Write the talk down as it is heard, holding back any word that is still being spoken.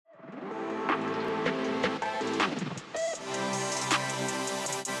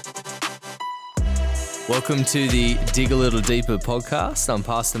Welcome to the Dig a Little Deeper podcast. I'm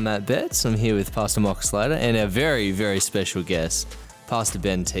Pastor Matt Betts. I'm here with Pastor Mark Slater and our very, very special guest, Pastor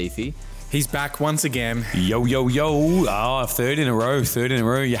Ben Teefy. He's back once again. Yo, yo, yo. Third in a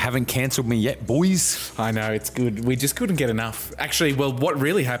row. You haven't cancelled me yet, boys. I know, it's good. We just couldn't get enough. Actually, well, what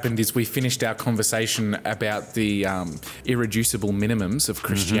really happened is we finished our conversation about the irreducible minimums of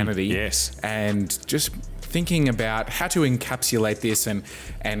Christianity. Yes. And just thinking about how to encapsulate this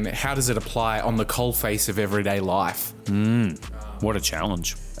and how does it apply on the coalface of everyday life. What a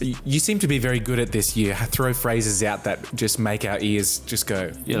challenge. You seem to be very good at this. You throw phrases out that just make our ears just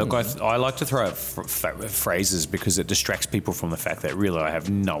go. Yeah, look, I like to throw out phrases because it distracts people from the fact that really I have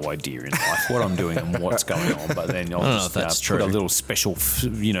no idea in life what I'm doing and what's going on. But then I'll just put a little special,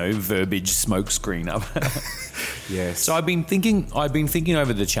 verbiage smoke screen up. Yes. So I've been thinking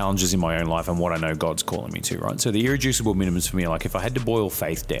over the challenges in my own life and what I know God's calling me to, right? So the irreducible minimums for me, like if I had to boil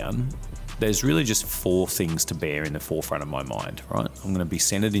faith down, there's really just four things to bear in the forefront of my mind, right? I'm going to be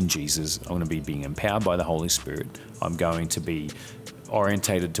centered in Jesus. I'm going to be being empowered by the Holy Spirit. I'm going to be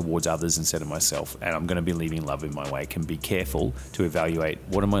orientated towards others instead of myself. And I'm going to be leaving love in my wake and be careful to evaluate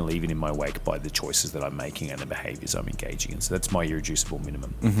what am I leaving in my wake by the choices that I'm making and the behaviors I'm engaging in. So that's my irreducible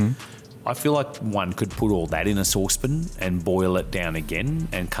minimum. Mm-hmm. I feel like one could put all that in a saucepan and boil it down again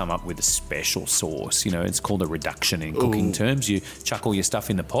and come up with a special sauce. It's called a reduction in cooking terms. You chuck all your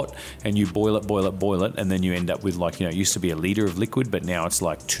stuff in the pot and you boil it, and then you end up with it used to be a litre of liquid, but now it's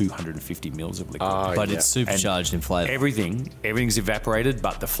like 250 mils of liquid. But it's supercharged in flavour. Everything's evaporated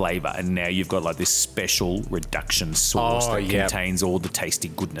but the flavour, and now you've got like this special reduction sauce that contains all the tasty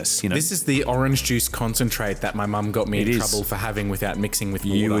goodness. This is the orange juice concentrate that my mum got me in trouble for having without mixing with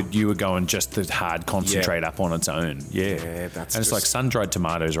water. You were going just the hard concentrate up on its own. Yeah, that's and it's like sun-dried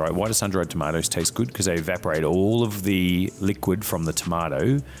tomatoes, right? Why do sun-dried tomatoes taste good? Because they evaporate all of the liquid from the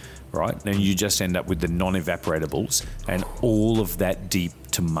tomato, right? And you just end up with the non-evaporatables and all of that deep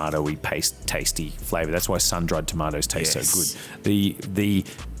tomatoey tasty flavour. That's why sun-dried tomatoes taste so good. The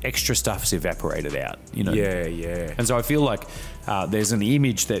extra stuff's evaporated out, Yeah. And so I feel like there's an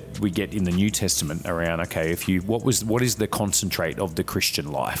image that we get in the New Testament around, what is the concentrate of the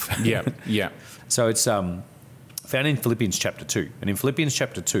Christian life? Yeah. So it's found in Philippians chapter 2. And in Philippians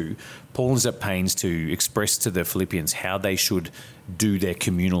chapter 2, Paul is at pains to express to the Philippians how they should do their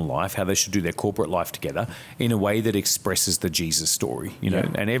communal life, how they should do their corporate life together in a way that expresses the Jesus story,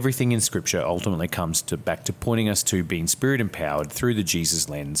 And everything in Scripture ultimately comes back to pointing us to being Spirit-empowered through the Jesus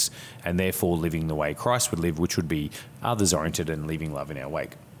lens and therefore living the way Christ would live, which would be others-oriented and leaving love in our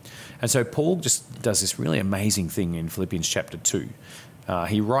wake. And so Paul just does this really amazing thing in Philippians chapter 2.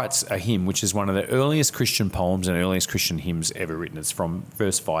 He writes a hymn, which is one of the earliest Christian poems and earliest Christian hymns ever written. It's from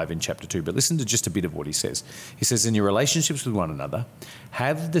verse 5 in chapter 2. But listen to just a bit of what he says. He says, in your relationships with one another,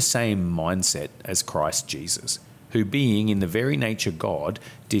 have the same mindset as Christ Jesus, who being in the very nature God,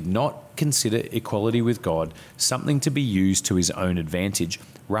 did not consider equality with God something to be used to his own advantage.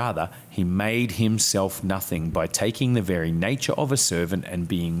 Rather, he made himself nothing by taking the very nature of a servant and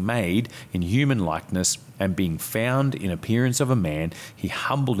being made in human likeness and being found in appearance of a man, he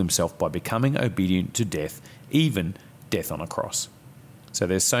humbled himself by becoming obedient to death, even death on a cross. So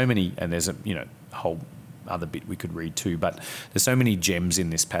there's so many, and there's a whole other bit we could read too, but there's so many gems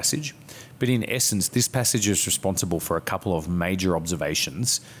in this passage. But in essence, this passage is responsible for a couple of major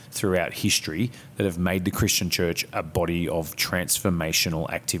observations throughout history that have made the Christian church a body of transformational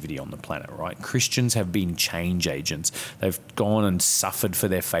activity on the planet, right? Christians have been change agents. They've gone and suffered for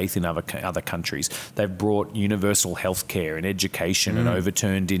their faith in other countries. They've brought universal healthcare and education and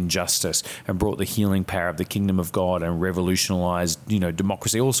overturned injustice and brought the healing power of the kingdom of God and revolutionized,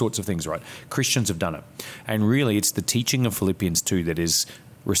 democracy, all sorts of things, right? Christians have done it. And really, it's the teaching of Philippians 2 that is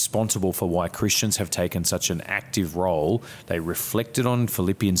responsible for why Christians have taken such an active role. They reflected on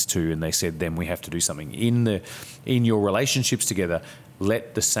Philippians 2 and they said, then we have to do something. In your relationships together,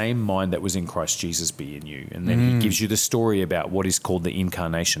 let the same mind that was in Christ Jesus be in you. And then he gives you the story about what is called the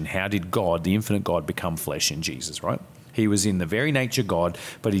incarnation. How did God, the infinite God, become flesh in Jesus, right? He was in the very nature God,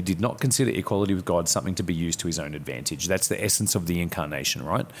 but he did not consider equality with God something to be used to his own advantage. That's the essence of the incarnation,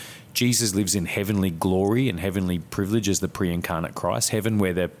 right? Jesus lives in heavenly glory and heavenly privilege as the pre-incarnate Christ, heaven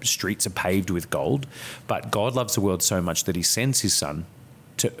where the streets are paved with gold. But God loves the world so much that he sends his son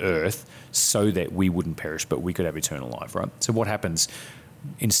to earth so that we wouldn't perish, but we could have eternal life, right? So what happens?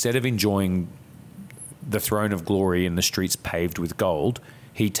 Instead of enjoying the throne of glory and the streets paved with gold,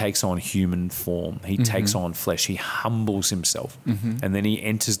 he takes on human form. He takes on flesh. He humbles himself. And then he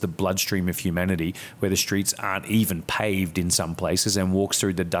enters the bloodstream of humanity where the streets aren't even paved in some places, and walks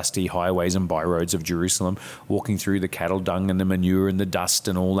through the dusty highways and byroads of Jerusalem, walking through the cattle dung and the manure and the dust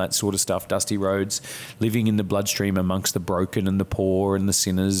and all that sort of stuff, dusty roads, living in the bloodstream amongst the broken and the poor and the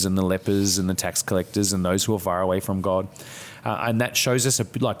sinners and the lepers and the tax collectors and those who are far away from God. And that shows us,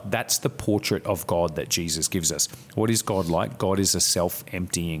 that's the portrait of God that Jesus gives us. What is God like? God is a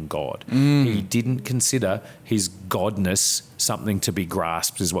self-emptying God. He didn't consider his godness something to be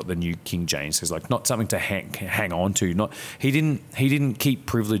grasped, is what the New King James says, like not something to hang on to. He didn't keep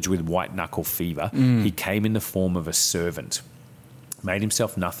privilege with white knuckle fever. He came in the form of a servant. Made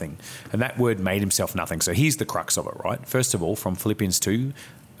himself nothing. And that word made himself nothing. So here's the crux of it, right? First of all, from Philippians 2,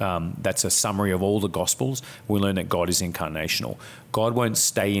 that's a summary of all the Gospels. We learn that God is incarnational. God won't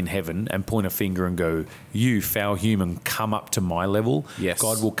stay in heaven and point a finger and go, you foul human, come up to my level. Yes.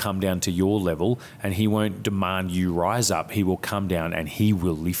 God will come down to your level, and he won't demand you rise up. He will come down and he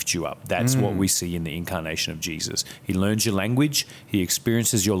will lift you up. That's what we see in the incarnation of Jesus. He learns your language. He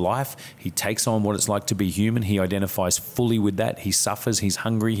experiences your life. He takes on what it's like to be human. He identifies fully with that. He suffers. He's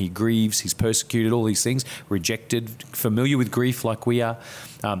hungry. He grieves. He's persecuted, all these things, rejected, familiar with grief like we are.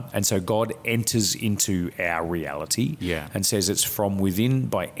 And so God enters into our reality and says it's from within.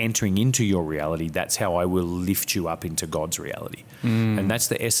 By entering into your reality, that's how I will lift you up into God's reality. And that's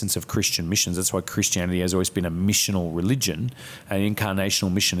the essence of Christian missions. That's why Christianity has always been a missional religion. An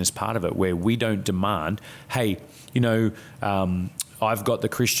incarnational mission is part of it, where we don't demand, hey, I've got the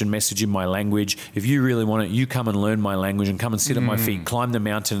Christian message in my language. If you really want it, you come and learn my language and come and sit at my feet, climb the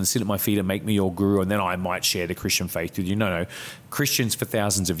mountain and sit at my feet and make me your guru, and then I might share the Christian faith with you. No. Christians for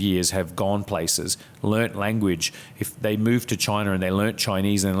thousands of years have gone places, learnt language. If they moved to China and they learnt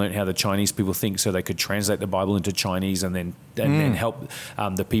Chinese and they learnt how the Chinese people think, so they could translate the Bible into Chinese and then help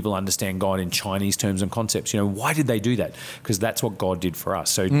the people understand God in Chinese terms and concepts. Why did they do that? Because that's what God did for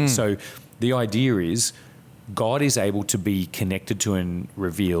us. So the idea is, God is able to be connected to and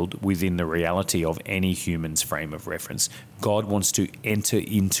revealed within the reality of any human's frame of reference. God wants to enter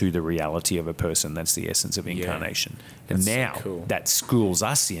into the reality of a person. That's the essence of incarnation. And now that schools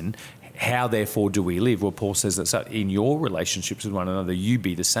us in, how therefore do we live? Well, Paul says that in your relationships with one another, you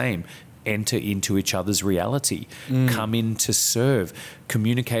be the same. Enter into each other's reality. Come in to serve.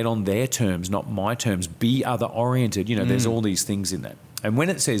 Communicate on their terms, not my terms. Be other-oriented. There's all these things in that. And when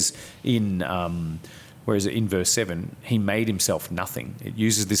it says whereas in verse 7, he made himself nothing. It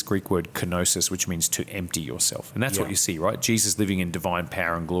uses this Greek word kenosis, which means to empty yourself. And that's what you see, right? Jesus living in divine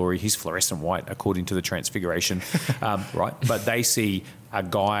power and glory. He's fluorescent white, according to the Transfiguration, right? But they see a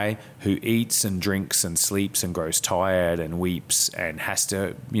guy who eats and drinks and sleeps and grows tired and weeps and has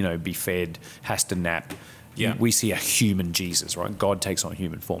to, be fed, has to nap. Yeah. We see a human Jesus, right? God takes on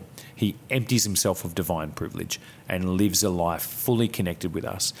human form. He empties himself of divine privilege and lives a life fully connected with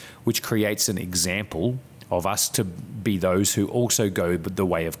us, which creates an example of us to be those who also go the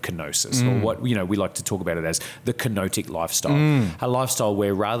way of kenosis, or what we like to talk about it as the kenotic lifestyle. A lifestyle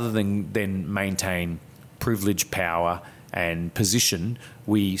where rather than maintain privilege, power, and position,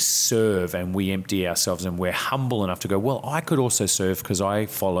 we serve and we empty ourselves, and we're humble enough to go, well, I could also serve because I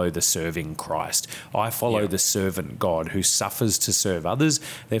follow the serving Christ. I follow the servant God who suffers to serve others.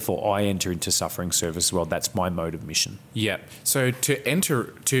 Therefore, I enter into suffering service as well. That's my mode of mission. Yeah. So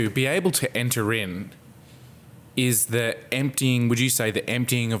to be able to enter in, is the emptying, would you say the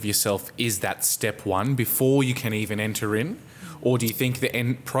emptying of yourself is that step one before you can even enter in? Or do you think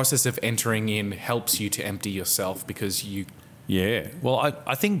the process of entering in helps you to empty yourself because you... Yeah. Well,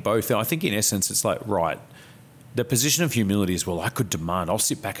 I think both. I think in essence it's like, right, the position of humility is, well, I could demand, I'll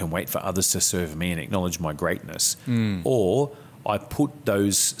sit back and wait for others to serve me and acknowledge my greatness. Or I put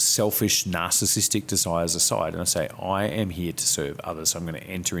those selfish, narcissistic desires aside and I say, I am here to serve others, so I'm going to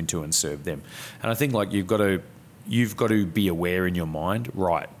enter into and serve them. And I think like you've got to be aware in your mind,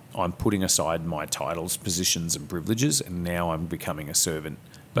 right, I'm putting aside my titles, positions and privileges, and now I'm becoming a servant.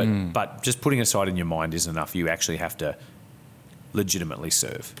 But just putting aside in your mind isn't enough. You actually have to legitimately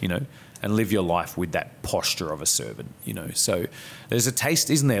serve, and live your life with that posture of a servant, So there's a taste,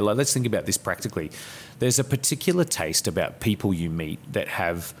 isn't there? Like, let's think about this practically. There's a particular taste about people you meet that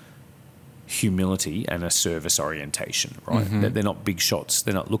have humility and a service orientation, right? That they're not big shots.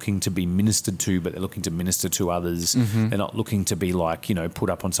 They're not looking to be ministered to, but they're looking to minister to others. They're not looking to be like, put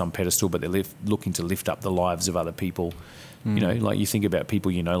up on some pedestal, but they're looking to lift up the lives of other people. Like you think about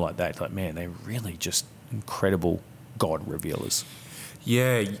people like that, like, man, they're really just incredible God revealers.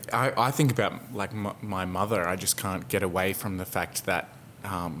 Yeah, I think about like my mother. I just can't get away from the fact that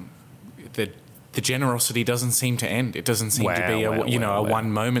the generosity doesn't seem to end. It doesn't seem to be a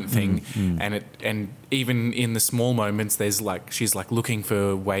one moment thing. And even in the small moments, she's looking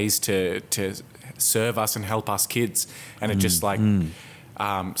for ways to serve us and help us kids. And it just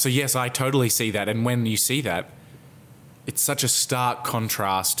so yes, I totally see that. And when you see that, it's such a stark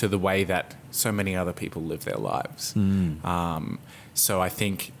contrast to the way that so many other people live their lives. So I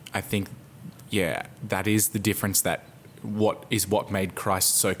think, yeah, that is the difference, that what made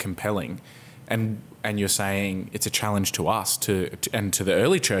Christ so compelling. And you're saying it's a challenge to us and to the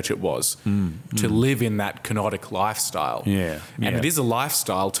early church it was to live in that kenotic lifestyle. And it is a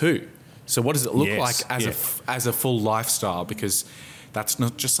lifestyle too. So what does it look like as a full lifestyle? Because that's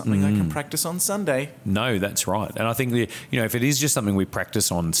not just something I can practice on Sunday. No, that's right. And I think if it is just something we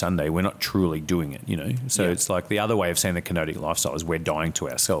practice on Sunday, we're not truly doing it. So it's like the other way of saying the kenotic lifestyle is we're dying to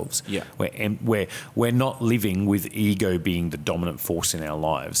ourselves. We're not living with ego being the dominant force in our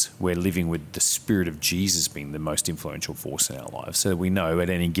lives. We're living with the Spirit of Jesus being the most influential force in our lives. So we know at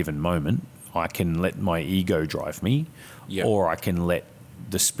any given moment I can let my ego drive me, or I can let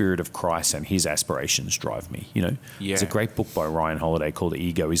the Spirit of Christ and his aspirations drive me. There's a great book by Ryan Holiday called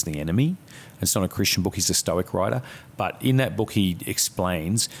Ego is the Enemy. It's not a Christian book. He's a Stoic writer. But in that book, he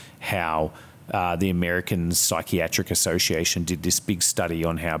explains how the American Psychiatric Association did this big study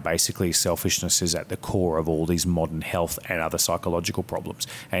on how basically selfishness is at the core of all these modern health and other psychological problems.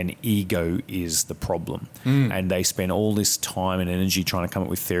 And ego is the problem. And they spend all this time and energy trying to come up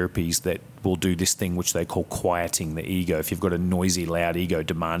with therapies that will do this thing which they call quieting the ego. If you've got a noisy, loud ego,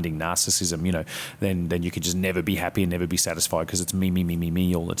 demanding narcissism, then you can just never be happy and never be satisfied because it's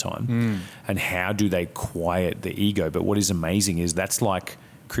me all the time. And how do they quiet the ego? But what is amazing is that's like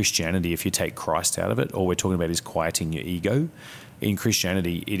Christianity, if you take Christ out of it, all we're talking about is quieting your ego. In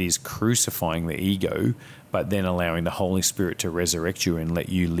Christianity, it is crucifying the ego, but then allowing the Holy Spirit to resurrect you and let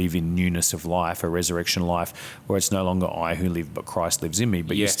you live in newness of life, a resurrection life, where it's no longer I who live, but Christ lives in me.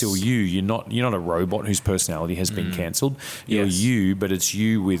 But you're still you. You're not a robot whose personality has been cancelled. You're you, but it's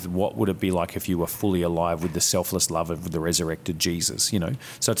you with what would it be like if you were fully alive with the selfless love of the resurrected Jesus,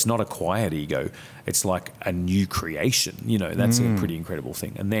 So it's not a quiet ego. It's like a new creation, That's a pretty incredible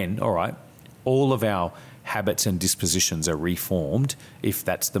thing. And then, all right, all of our habits and dispositions are reformed if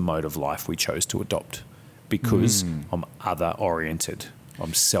that's the mode of life we chose to adopt, because I'm other-oriented,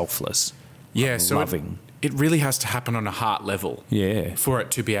 I'm selfless, I'm loving. It really has to happen on a heart level for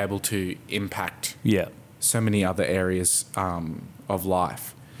it to be able to impact so many other areas of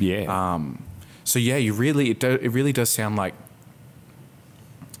life. So it really does sound like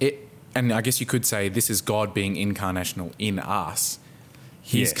it, and I guess you could say this is God being incarnational in us.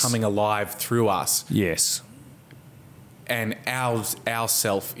 He's coming alive through us. Yes. And our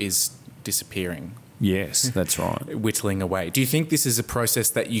self is disappearing. Yes, that's right. Whittling away. Do you think this is a process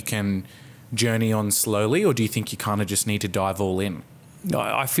that you can journey on slowly, or do you think you kind of just need to dive all in?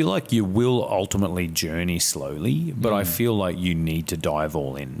 I feel like you will ultimately journey slowly, but I feel like you need to dive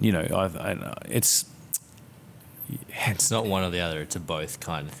all in. It's not one or the other. It's a both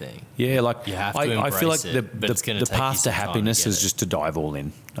kind of thing. Yeah, like you have to embrace I feel like the path to happiness is just to dive all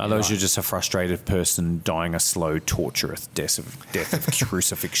in. Otherwise, you're just a frustrated person dying a slow, torturous death of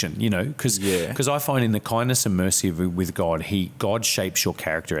crucifixion. Because I find in the kindness and mercy with God, God shapes your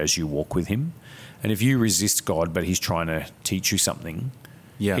character as you walk with Him, and if you resist God, but He's trying to teach you something,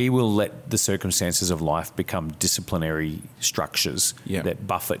 He will let the circumstances of life become disciplinary structures that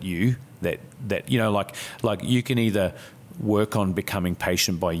buffet you. That like you can either work on becoming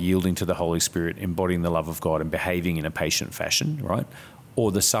patient by yielding to the Holy Spirit, embodying the love of God, and behaving in a patient fashion, right?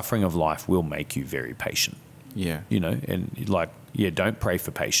 Or the suffering of life will make you very patient. Don't pray for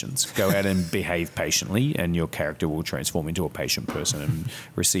patience. Go out and behave patiently, and your character will transform into a patient person and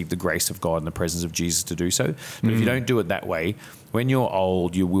receive the grace of God and the presence of Jesus to do so. But if you don't do it that way, when you're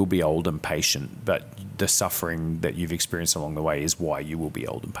old, you will be old and patient, but the suffering that you've experienced along the way is why you will be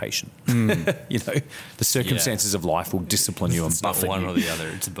old and patient. The circumstances of life will discipline you and buffet you. It's not one or the other,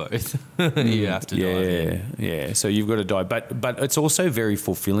 it's both. You have to dive in. Yeah, so you've got to dive. But it's also very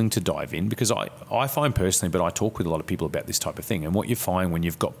fulfilling to dive in, because I find personally, but I talk with a lot of people about this type of thing, and what you find when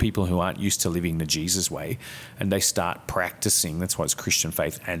you've got people who aren't used to living the Jesus way and they start practicing, that's why it's Christian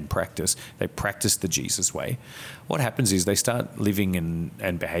faith and practice, they practice the Jesus way. What happens is they start living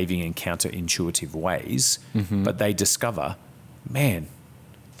and behaving in counterintuitive ways, but they discover, man,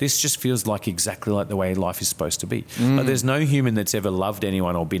 this just feels like exactly like the way life is supposed to be. Like, there's no human that's ever loved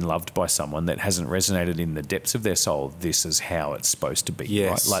anyone or been loved by someone that hasn't resonated in the depths of their soul. This is how it's supposed to be.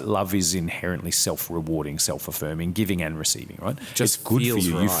 Yes. Right? Like, love is inherently self-rewarding, self-affirming, giving and receiving, right? Just it's good for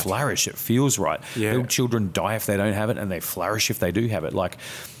you. Right. You flourish. It feels right. Yeah. Little children die if they don't have it, and they flourish if they do have it. Like,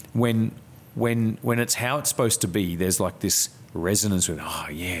 when when it's how it's supposed to be, there's like this resonance with, oh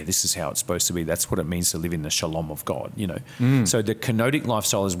yeah, this is how it's supposed to be. That's what it means to live in the shalom of God, you know. So the kenotic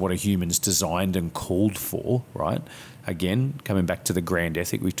lifestyle is what a human's designed and called for, right? Again, coming back to the grand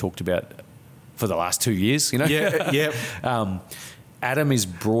ethic we talked about for the last 2 years, you know. Adam is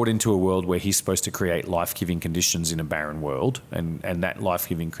brought into a world where he's supposed to create life-giving conditions in a barren world, and that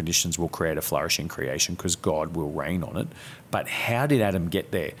life-giving conditions will create a flourishing creation because God will reign on it. But how did Adam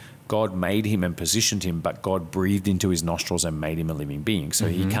get there? God made him and positioned him, but God breathed into his nostrils and made him a living being. So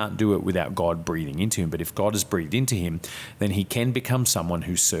he can't do it without God breathing into him. But if God has breathed into him, then he can become someone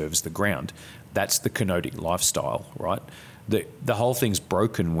who serves the ground. That's the kenotic lifestyle, right? The whole thing's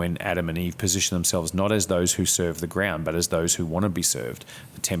broken when Adam and Eve position themselves not as those who serve the ground, but as those who want to be served.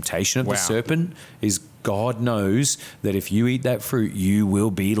 The temptation of the serpent is God knows that if you eat that fruit, you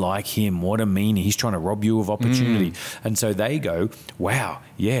will be like him. What a meanie. He's trying to rob you of opportunity. And so they go, wow,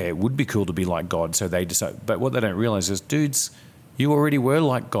 yeah, it would be cool to be like God. So they decide. But what they don't realize is, dudes, you already were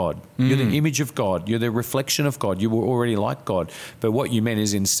like God. You're the image of God. You're the reflection of God. You were already like God. But what you meant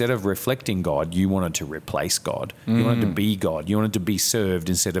is instead of reflecting God, you wanted to replace God. You wanted to be God. You wanted to be served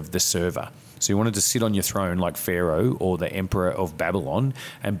instead of the server. So you wanted to sit on your throne like Pharaoh or the emperor of Babylon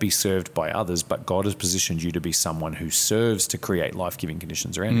and be served by others. But God has positioned you to be someone who serves to create life-giving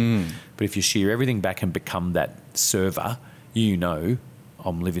conditions around you. But if you shear everything back and become that server, you know,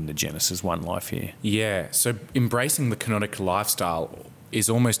 I'm living the Genesis 1 life here. Yeah, so embracing the kenotic lifestyle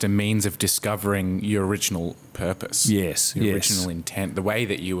is almost a means of discovering your original purpose. Yes, your original intent, the way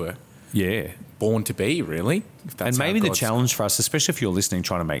that you were born to be, really. If that's and maybe the challenge for us, especially if you're listening,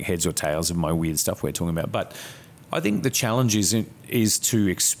 trying to make heads or tails of my weird stuff we're talking about, but I think the challenge is to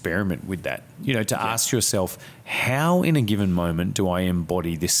experiment with that. You know, to ask yourself, how in a given moment do I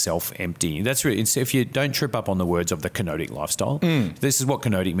embody this self-emptying? That's really, if you don't trip up on the words of the kenotic lifestyle, this is what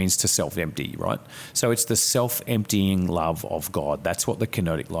kenotic means, to self-empty, right? So it's the self-emptying love of God. That's what the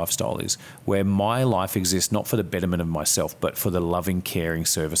kenotic lifestyle is, where my life exists not for the betterment of myself, but for the loving, caring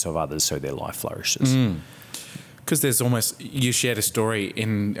service of others so their life flourishes. Because there's almost, you shared a story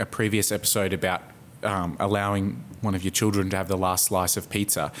in a previous episode about allowing one of your children to have the last slice of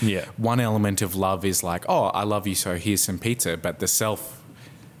pizza. Yeah. One element of love is like, oh, I love you, so here's some pizza. But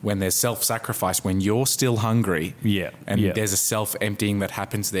when there's self-sacrifice, when you're still hungry, and there's a self-emptying that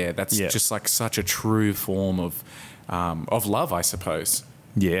happens there, that's just like such a true form of love, I suppose.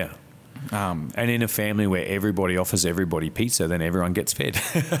 Yeah. And in a family where everybody offers everybody pizza, then everyone gets fed.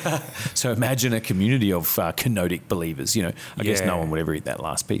 So imagine a community of kenotic believers. You know, I guess no one would ever eat that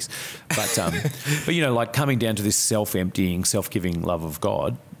last piece. But you know, like coming down to this self-emptying, self-giving love of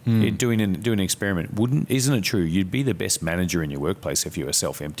God, doing an experiment, isn't it true? You'd be the best manager in your workplace if you were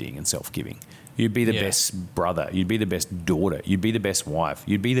self-emptying and self-giving. You'd be the best brother. You'd be the best daughter. You'd be the best wife.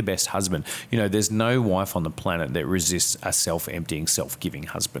 You'd be the best husband. You know, there's no wife on the planet that resists a self-emptying, self-giving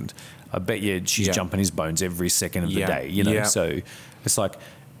husband. I bet you she's jumping his bones every second of the day, you know. So it's like,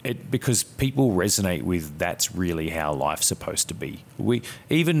 because people resonate with that's really how life's supposed to be.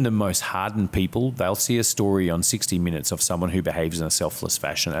 Even the most hardened people, they'll see a story on 60 Minutes of someone who behaves in a selfless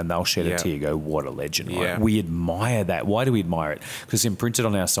fashion and they'll shed a tear, go, what a legend. Right? We admire that. Why do we admire it? Because imprinted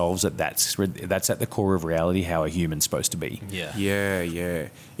on ourselves that's at the core of reality how a human's supposed to be. Yeah.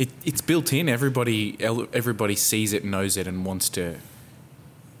 It's built in. Everybody sees it, knows it, and wants to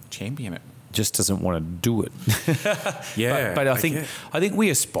champion it. Just doesn't want to do it. But I think we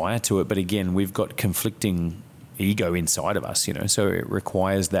aspire to it. But again, we've got conflicting ego inside of us, you know. So it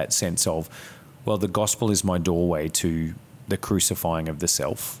requires that sense of, well, the gospel is my doorway to the crucifying of the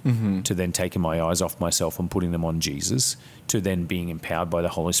self, to then taking my eyes off myself and putting them on Jesus, to then being empowered by the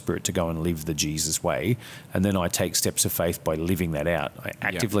Holy Spirit to go and live the Jesus way. And then I take steps of faith by living that out. I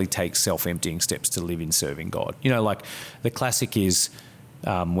actively take self-emptying steps to live in serving God. You know, like the classic is,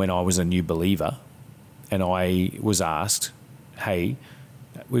 when I was a new believer and I was asked, hey,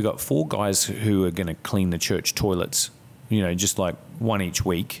 we've got 4 guys who are going to clean the church toilets, you know, just like one each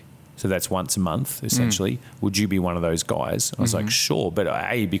week. So that's once a month, essentially. Would you be one of those guys? I was like, sure. But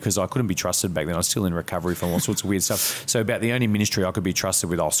because I couldn't be trusted back then. I was still in recovery from all sorts of weird stuff. So about the only ministry I could be trusted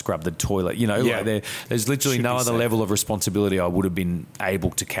with, I'll scrub the toilet. You know, like there's literally no other level of responsibility I would have been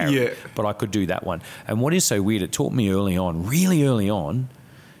able to carry. But I could do that one. And what is so weird, it taught me really early on,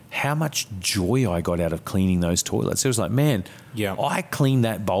 how much joy I got out of cleaning those toilets. It was like, man, I cleaned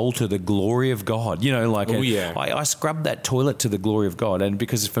that bowl to the glory of God. You know, like I scrubbed that toilet to the glory of God. And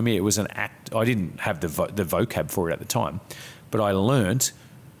because for me it was an act, I didn't have the vocab for it at the time, but I learnt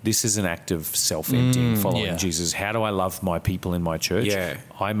this is an act of self-emptying, following yeah. Jesus. How do I love my people in my church? Yeah.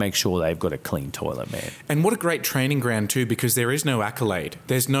 I make sure they've got a clean toilet, man. And what a great training ground too, because there is no accolade.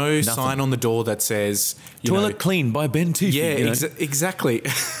 There's no sign on the door that says Toilet clean by Ben Teefy. Yeah, exactly.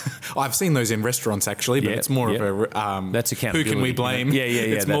 I've seen those in restaurants actually, but it's more of a that's accountability. Who can we blame? Yeah.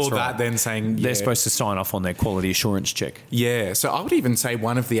 It's that's more right. that than saying they're supposed to sign off on their quality assurance check. Yeah, so I would even say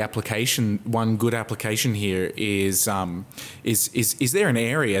one good application here is there an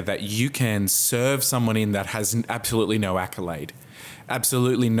area that you can serve someone in that has absolutely no accolade,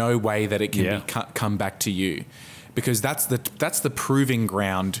 absolutely no way that it can come back to you, because that's the proving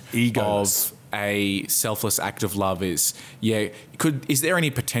ground Egoless. of a selfless act of love. Is there any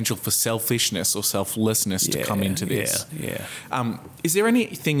potential for selfishness or selflessness to come into this? Is there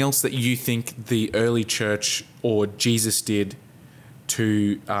anything else that you think the early church or Jesus did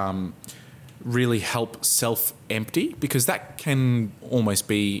to really help self-empty? Because that can almost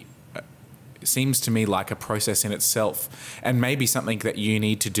be, seems to me like a process in itself, and maybe something that you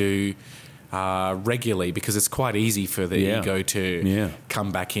need to do regularly, because it's quite easy for the ego to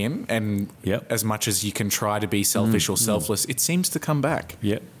come back in, and as much as you can try to be selfish or selfless, it seems to come back.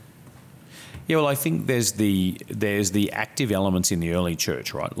 Yeah, well, I think there's the active elements in the early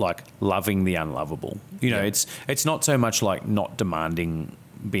church, right? Like loving the unlovable. It's not so much like not demanding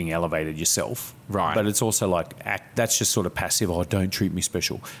being elevated yourself, right? But it's also like that's just sort of passive. Oh, don't treat me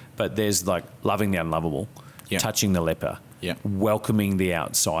special. But there's like loving the unlovable, touching the leper, welcoming the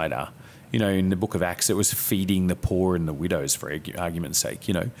outsider. In the book of Acts, it was feeding the poor and the widows, for argument's sake.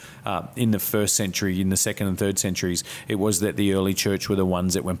 In the first century, in the second and third centuries, it was that the early church were the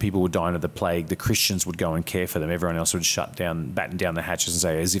ones that when people would die of the plague, the Christians would go and care for them. Everyone else would batten down the hatches and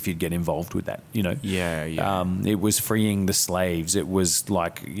say, as if you'd get involved with that. It was freeing the slaves. It was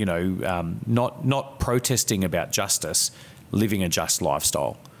like not protesting about justice, living a just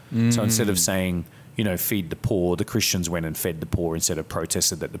lifestyle. So instead of saying, feed the poor, the Christians went and fed the poor instead of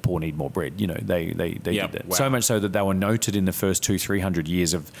protested that the poor need more bread. They did that. Wow. So much so that they were noted in the first 200-300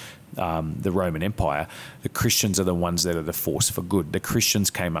 years of the Roman Empire. The Christians are the ones that are the force for good. The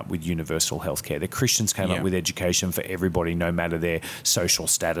Christians came up with universal healthcare. The Christians came up with education for everybody, no matter their social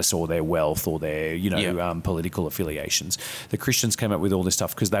status or their wealth or their political affiliations. The Christians came up with all this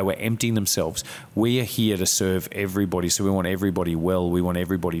stuff because they were emptying themselves. We are here to serve everybody, so we want everybody well, we want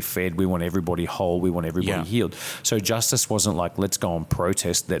everybody fed, we want everybody whole, we want everybody healed. So justice wasn't like, let's go and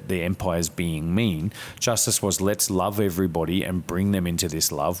protest that the empire's being mean. Justice was, let's love everybody and bring them into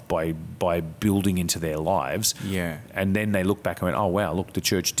this love by building into their lives. Yeah. And then they look back and went, oh, wow, look, the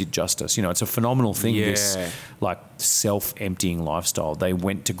church did justice. It's a phenomenal thing, this like self-emptying lifestyle. They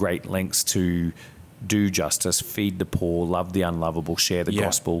went to great lengths to do justice, feed the poor, love the unlovable, share the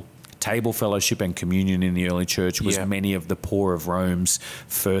gospel. Table fellowship and communion in the early church was many of the poor of Rome's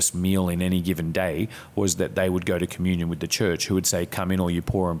first meal in any given day, was that they would go to communion with the church, who would say, come in all you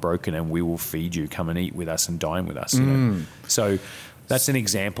poor and broken and we will feed you. Come and eat with us and dine with us. So that's an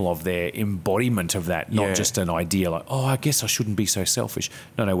example of their embodiment of that, not just an idea like, oh, I guess I shouldn't be so selfish.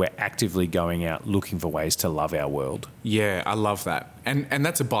 No, we're actively going out looking for ways to love our world. Yeah, I love that. And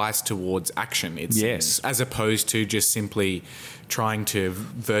that's a bias towards action, it seems, as opposed to just simply trying to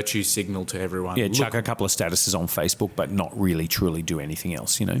virtue signal to everyone. Yeah, chuck a couple of statuses on Facebook, but not really truly do anything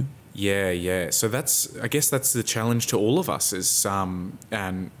else, Yeah. So I guess that's the challenge to all of us is,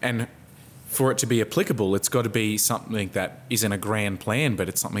 and for it to be applicable, it's got to be something that isn't a grand plan, but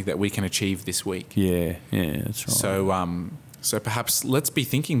it's something that we can achieve this week. Yeah, that's right. So perhaps let's be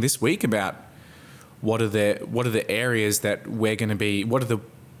thinking this week about what are the areas that we're going to be, what are the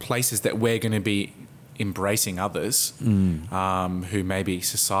places that we're going to be embracing others who maybe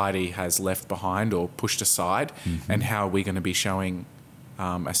society has left behind or pushed aside, and how are we going to be showing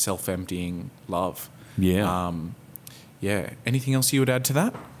a self-emptying love? Yeah. Anything else you would add to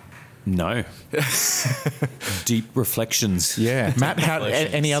that? No. Deep reflections. Yeah. Matt,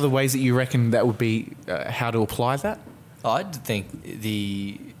 any other ways that you reckon that would be how to apply that? I'd think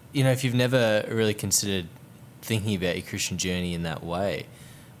if you've never really considered thinking about your Christian journey in that way,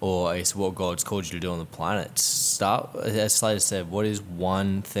 or I guess what God's called you to do on the planet, start, as Slater said, what is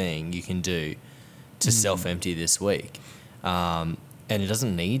one thing you can do to self-empty this week? And it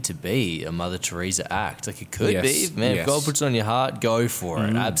doesn't need to be a Mother Teresa act. Like it could be. Man, if God puts it on your heart, go for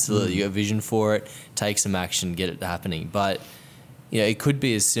it. Absolutely. You got a vision for it, take some action, get it happening. But, it could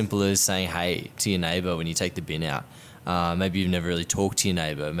be as simple as saying, hey, to your neighbour when you take the bin out. Maybe you've never really talked to your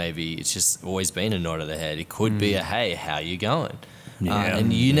neighbour. Maybe it's just always been a nod of the head. It could be a, hey, how you going?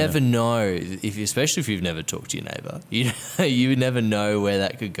 And you never know, especially if you've never talked to your neighbour, you would never know where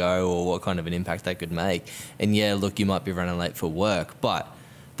that could go or what kind of an impact that could make. And look, you might be running late for work, but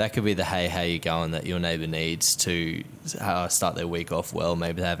that could be the hey, how you going that your neighbour needs to start their week off well.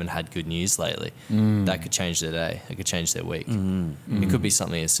 Maybe they haven't had good news lately. That could change their day. It could change their week. It could be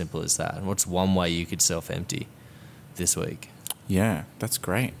something as simple as that. And what's one way you could self-empty this week? Yeah, that's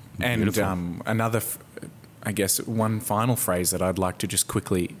great. And another, I guess, one final phrase that I'd like to just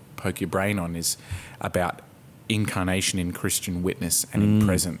quickly poke your brain on is about incarnation in Christian witness and in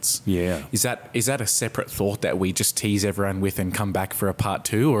presence. Yeah. Is that a separate thought that we just tease everyone with and come back for a part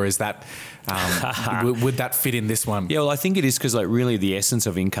 2, or is that would that fit in this one? Yeah, well, I think it is, because like really the essence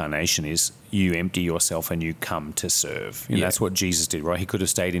of incarnation is you empty yourself and you come to serve. You know, that's what Jesus did, right? He could have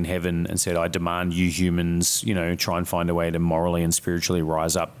stayed in heaven and said, I demand you humans, you know, try and find a way to morally and spiritually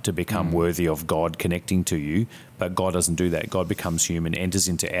rise up to become worthy of God connecting to you. But God doesn't do that. God becomes human, enters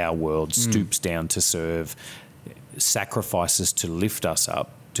into our world, stoops down to serve, sacrifices to lift us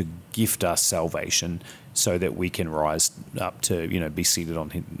up, to gift us salvation, so that we can rise up to, you know, be seated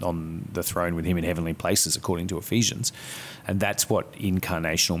on the throne with him in heavenly places, according to Ephesians. And that's what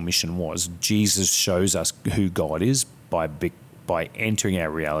incarnational mission was. Jesus shows us who God is by entering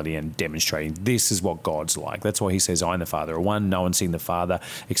our reality and demonstrating this is what God's like. That's why he says, I and the Father are one. No one's seen the Father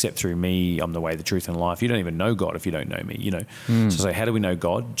except through me. I'm the way, the truth, and life. You don't even know God if you don't know me, you know. So how do we know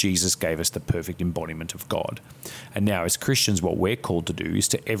God? Jesus gave us the perfect embodiment of God. And now as Christians, what we're called to do is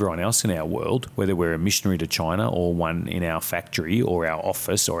to everyone else in our world, whether we're a missionary to China or one in our factory or our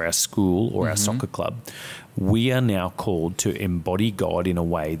office or our school or our soccer club, we are now called to embody God in a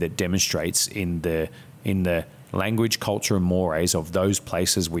way that demonstrates in the language, culture, and mores of those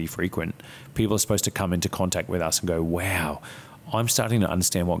places we frequent. People are supposed to come into contact with us and go, wow, I'm starting to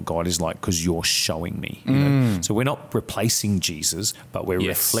understand what God is like because you're showing me. You know? So we're not replacing Jesus, but we're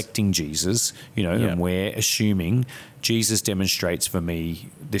reflecting Jesus, you know, and we're assuming Jesus demonstrates for me,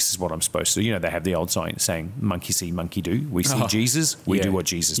 this is what I'm supposed to do. You know, they have the old saying, monkey see, monkey do. We see Jesus, we do what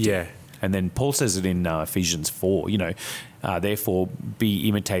Jesus did. Yeah. And then Paul says it in Ephesians 4, you know, therefore be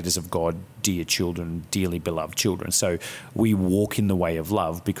imitators of God, dear children, dearly beloved children. So we walk in the way of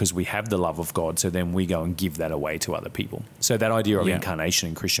love because we have the love of God. So then we go and give that away to other people. So that idea of incarnation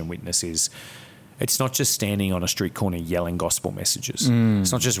in Christian witness is, it's not just standing on a street corner yelling gospel messages.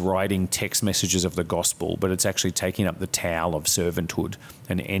 It's not just writing text messages of the gospel, but it's actually taking up the towel of servanthood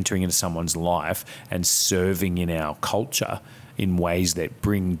and entering into someone's life and serving in our culture in ways that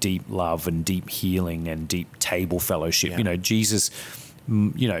bring deep love and deep healing and deep table fellowship. You know, Jesus,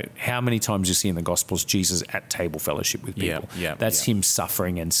 you know, how many times you see in the Gospels Jesus at table fellowship with people. That's him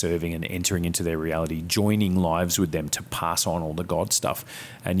suffering and serving and entering into their reality, joining lives with them to pass on all the God stuff.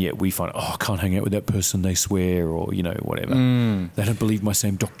 And yet we find, I can't hang out with that person, they swear, or, you know, whatever. They don't believe my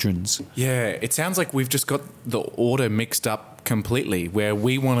same doctrines. Yeah, it sounds like we've just got the order mixed up completely, where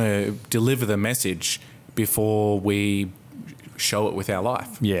we want to deliver the message before we show it with our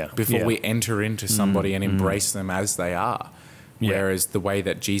life. Before we enter into somebody and embrace them as they are. Whereas the way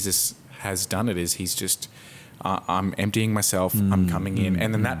that Jesus has done it is he's just, I'm emptying myself, I'm coming in.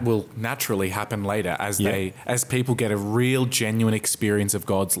 And then that will naturally happen later as people get a real genuine experience of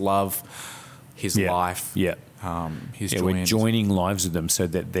God's love, his life, his joy. We're joining lives with them so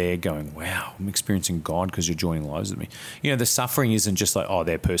that they're going, wow, I'm experiencing God because you're joining lives with me. You know, the suffering isn't just like,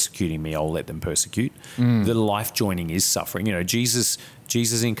 they're persecuting me, I'll let them persecute. The life joining is suffering. You know, Jesus'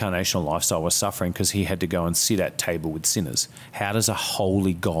 incarnational lifestyle was suffering because he had to go and sit at table with sinners. How does a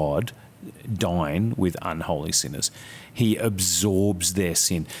holy God dine with unholy sinners? He absorbs their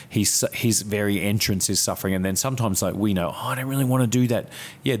sin. His very entrance is suffering. And then sometimes, like, we know, I don't really want to do that.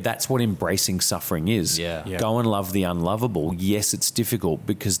 Yeah, that's what embracing suffering is. Go and love the unlovable. Yes, it's difficult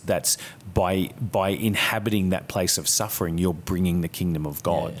because that's by inhabiting that place of suffering, you're bringing the kingdom of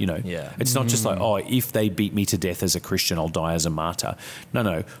God. You know, it's not just like, if they beat me to death as a Christian, I'll die as a martyr.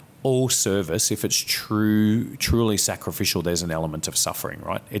 No. All service, if it's truly sacrificial, there's an element of suffering,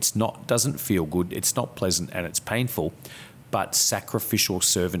 right? Doesn't feel good, it's not pleasant, and it's painful, but sacrificial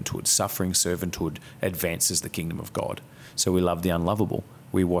servanthood, suffering servanthood advances the kingdom of God. So we love the unlovable.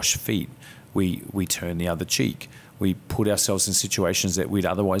 We wash feet. We turn the other cheek. We put ourselves in situations that we'd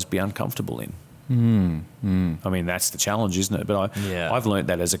otherwise be uncomfortable in. I mean, that's the challenge, isn't it? But I've learned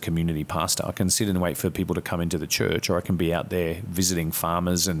that as a community pastor. I can sit and wait for people to come into the church, or I can be out there visiting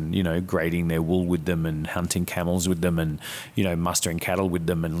farmers and, you know, grading their wool with them and hunting camels with them and, you know, mustering cattle with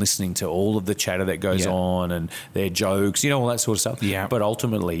them and listening to all of the chatter that goes on and their jokes, you know, all that sort of stuff. But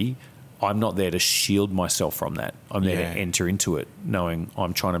ultimately, I'm not there to shield myself from that. I'm there to enter into it knowing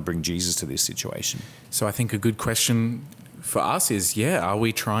I'm trying to bring Jesus to this situation. So I think a good question for us is, are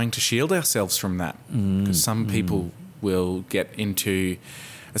we trying to shield ourselves from that? Because some people will get into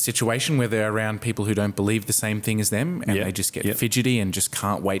a situation where they're around people who don't believe the same thing as them, and they just get fidgety and just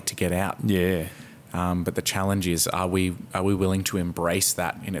can't wait to get out. Yeah. But the challenge is, are we willing to embrace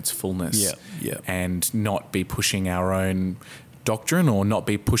that in its fullness and not be pushing our own doctrine or not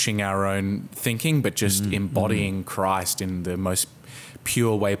be pushing our own thinking, but just embodying Christ in the most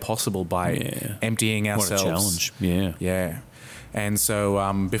pure way possible by emptying ourselves. What a challenge. Yeah. Yeah. And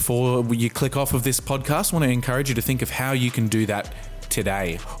so before you click off of this podcast, I want to encourage you to think of how you can do that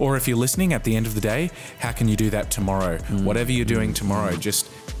today. Or if you're listening at the end of the day, how can you do that tomorrow? Whatever you're doing tomorrow, just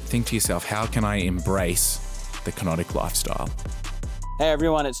think to yourself, how can I embrace the Kenotic lifestyle? Hey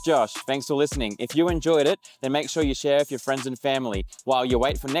everyone, it's Josh. Thanks for listening. If you enjoyed it, then make sure you share with your friends and family. While you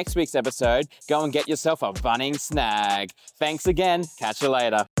wait for next week's episode, go and get yourself a Bunnings snag. Thanks again. Catch you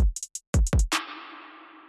later.